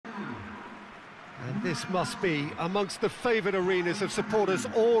And this must be amongst the favoured arenas of supporters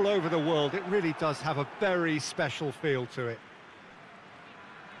all over the world. It really does have a very special feel to it.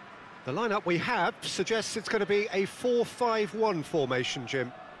 The lineup we have suggests it's going to be a 4-5-1 formation,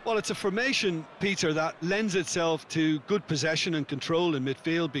 Jim. Well, it's a formation, Peter, that lends itself to good possession and control in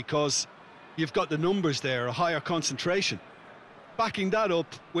midfield because you've got the numbers there, a higher concentration. Backing that up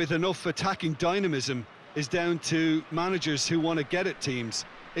with enough attacking dynamism is down to managers who want to get at teams.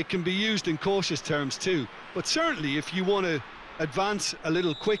 It can be used in cautious terms too, but certainly if you want to advance a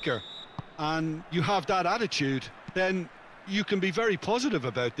little quicker and you have that attitude, then you can be very positive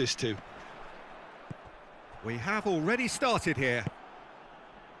about this too. We have already started here.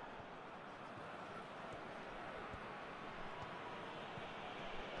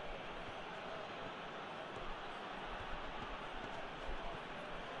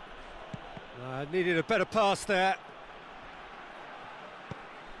 Needed a better pass there.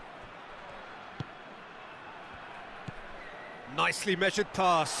 Nicely measured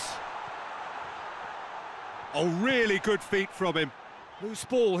pass. Oh, really good feet from him. Loose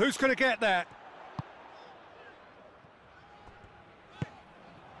ball, who's going to get that?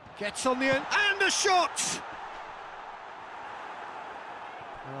 Gets on the end, and a shot!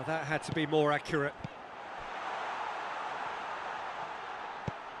 Oh, that had to be more accurate.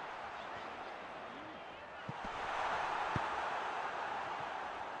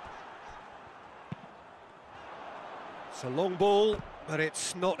 It's a long ball, but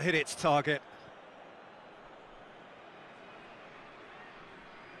it's not hit its target.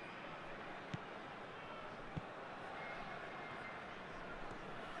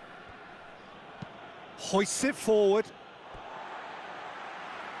 Hoists it forward.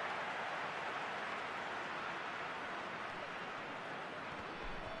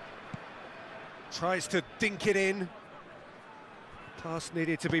 Tries to dink it in. Pass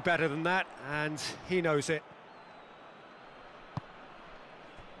needed to be better than that, and he knows it.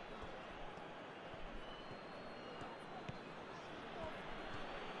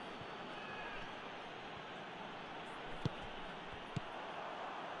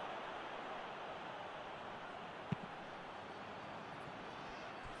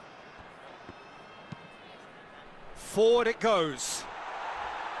 Forward it goes.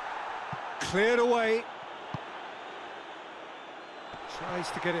 Cleared away.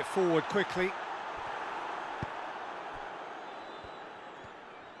 Tries to get it forward quickly.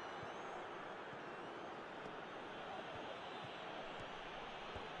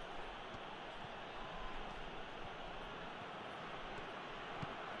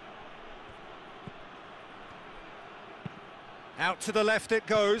 Out to the left it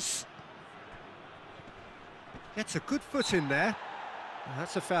goes. Gets a good foot in there.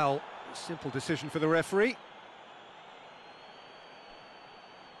 That's a foul. A simple decision for the referee.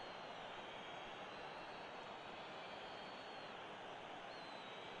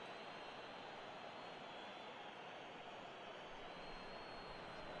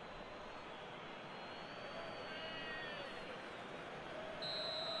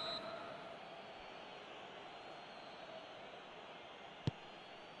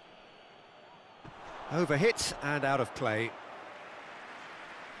 Overhit and out of play.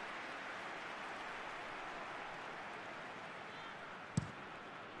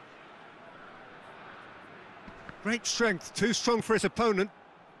 Great strength, too strong for his opponent.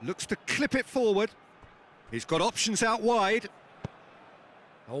 Looks to clip it forward. He's got options out wide.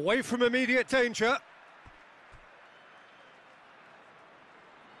 Away from immediate danger.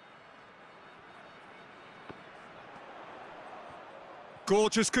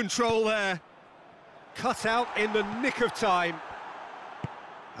 Gorgeous control there. Cut out in the nick of time.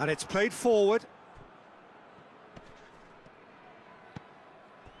 And it's played forward.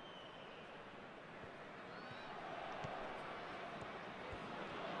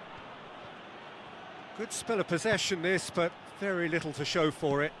 Good spell of possession this, but very little to show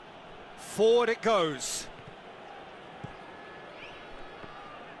for it. Forward it goes.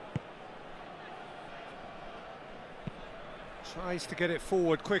 Tries to get it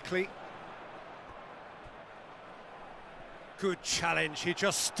forward quickly. Good challenge, he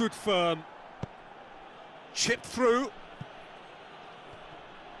just stood firm. Chipped through.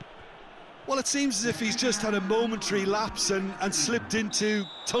 Well, it seems as if he's just had a momentary lapse and slipped into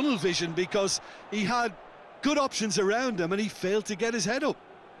tunnel vision because he had good options around him and he failed to get his head up.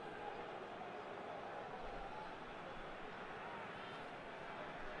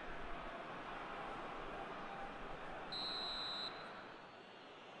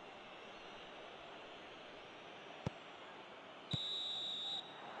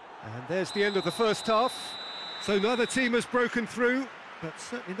 And there's the end of the first half. So neither team has broken through, but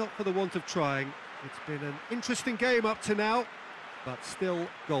certainly not for the want of trying. It's been an interesting game up to now, but still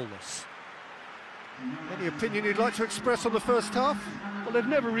goalless. Any opinion you'd like to express on the first half? Well, they've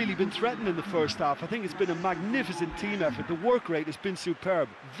never really been threatened in the first half. I think it's been a magnificent team effort. The work rate has been superb.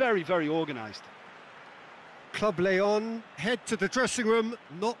 Very, very organised. Club León head to the dressing room,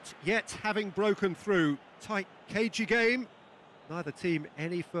 not yet having broken through. Tight, cagey game. Neither team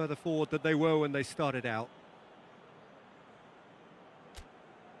any further forward than they were when they started out.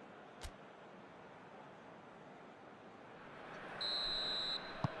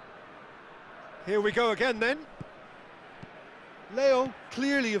 Here we go again then. León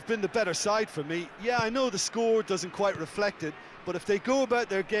clearly have been the better side for me. Yeah, I know the score doesn't quite reflect it, but if they go about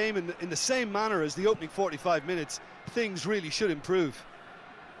their game in the same manner as the opening 45 minutes, things really should improve.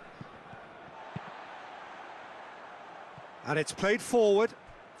 And it's played forward.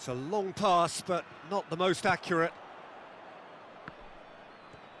 It's a long pass, but not the most accurate.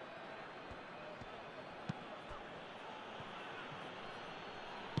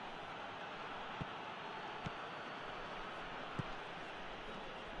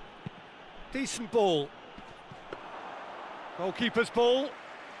 Decent ball. Goalkeeper's ball.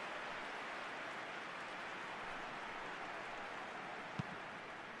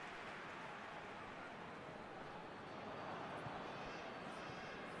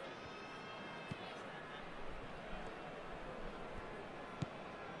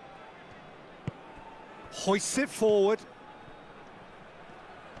 Hoists it forward.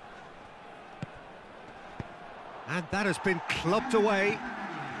 And that has been clubbed away.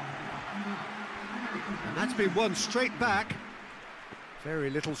 And that's been won straight back.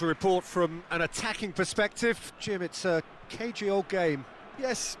 Very little to report from an attacking perspective. Jim, it's a cagey old game.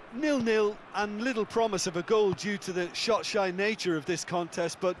 Yes, 0-0 and little promise of a goal due to the shot-shy nature of this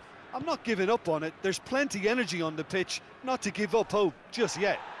contest, but I'm not giving up on it. There's plenty energy on the pitch, not to give up hope just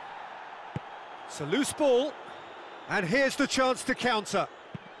yet. It's a loose ball, and here's the chance to counter.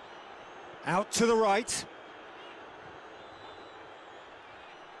 Out to the right.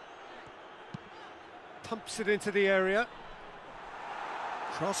 Pumps it into the area.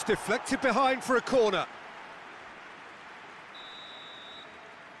 Cross deflected behind for a corner.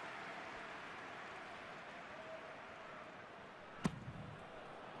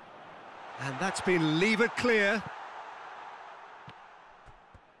 And that's been levered clear.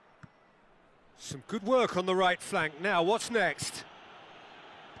 Some good work on the right flank. Now, what's next?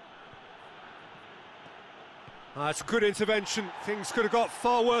 That's a good intervention. Things could have got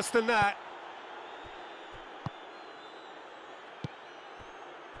far worse than that.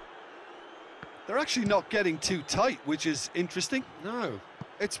 They're actually not getting too tight, which is interesting. No.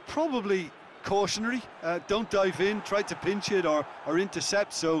 It's probably cautionary. Don't dive in, try to pinch it or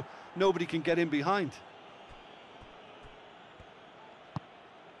intercept so nobody can get in behind.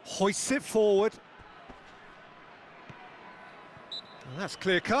 Hoists it forward. And that's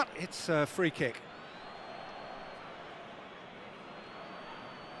clear cut. It's a free kick.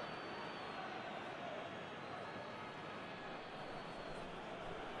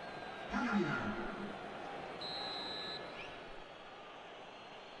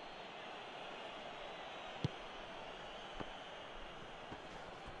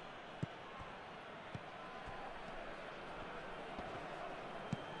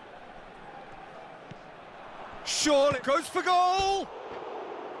 Shaw, it goes for goal!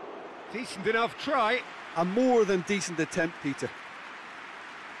 Decent enough try. A more than decent attempt, Peter.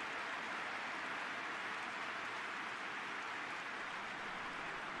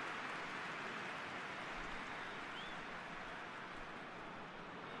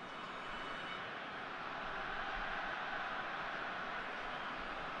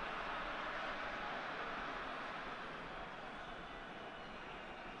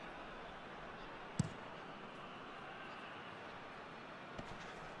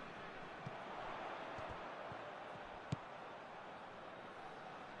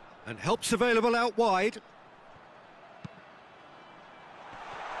 And help's available out wide.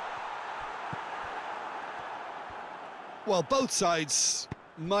 Well, both sides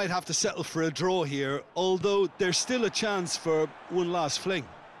might have to settle for a draw here, although there's still a chance for one last fling.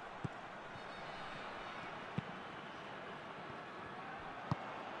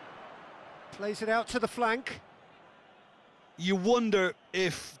 Plays it out to the flank. You wonder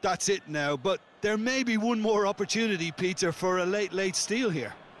if that's it now, but there may be one more opportunity, Peter, for a late steal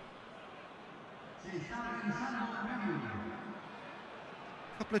here.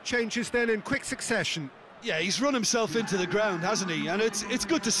 Couple of changes then in quick succession. Yeah, he's run himself into the ground, hasn't he? And it's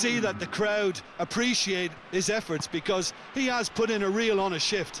good to see that the crowd appreciate his efforts because he has put in a real honest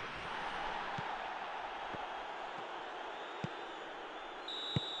shift.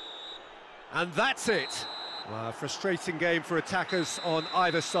 And that's it. Well, a frustrating game for attackers on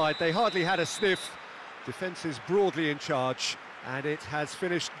either side. They hardly had a sniff. Defence is broadly in charge, and it has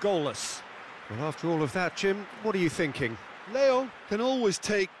finished goalless. Well, after all of that, Jim, what are you thinking? León can always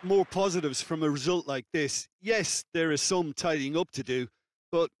take more positives from a result like this. Yes, there is some tidying up to do,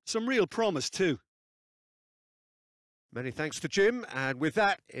 but some real promise too. Many thanks to Jim, and with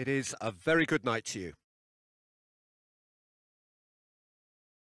that, it is a very good night to you.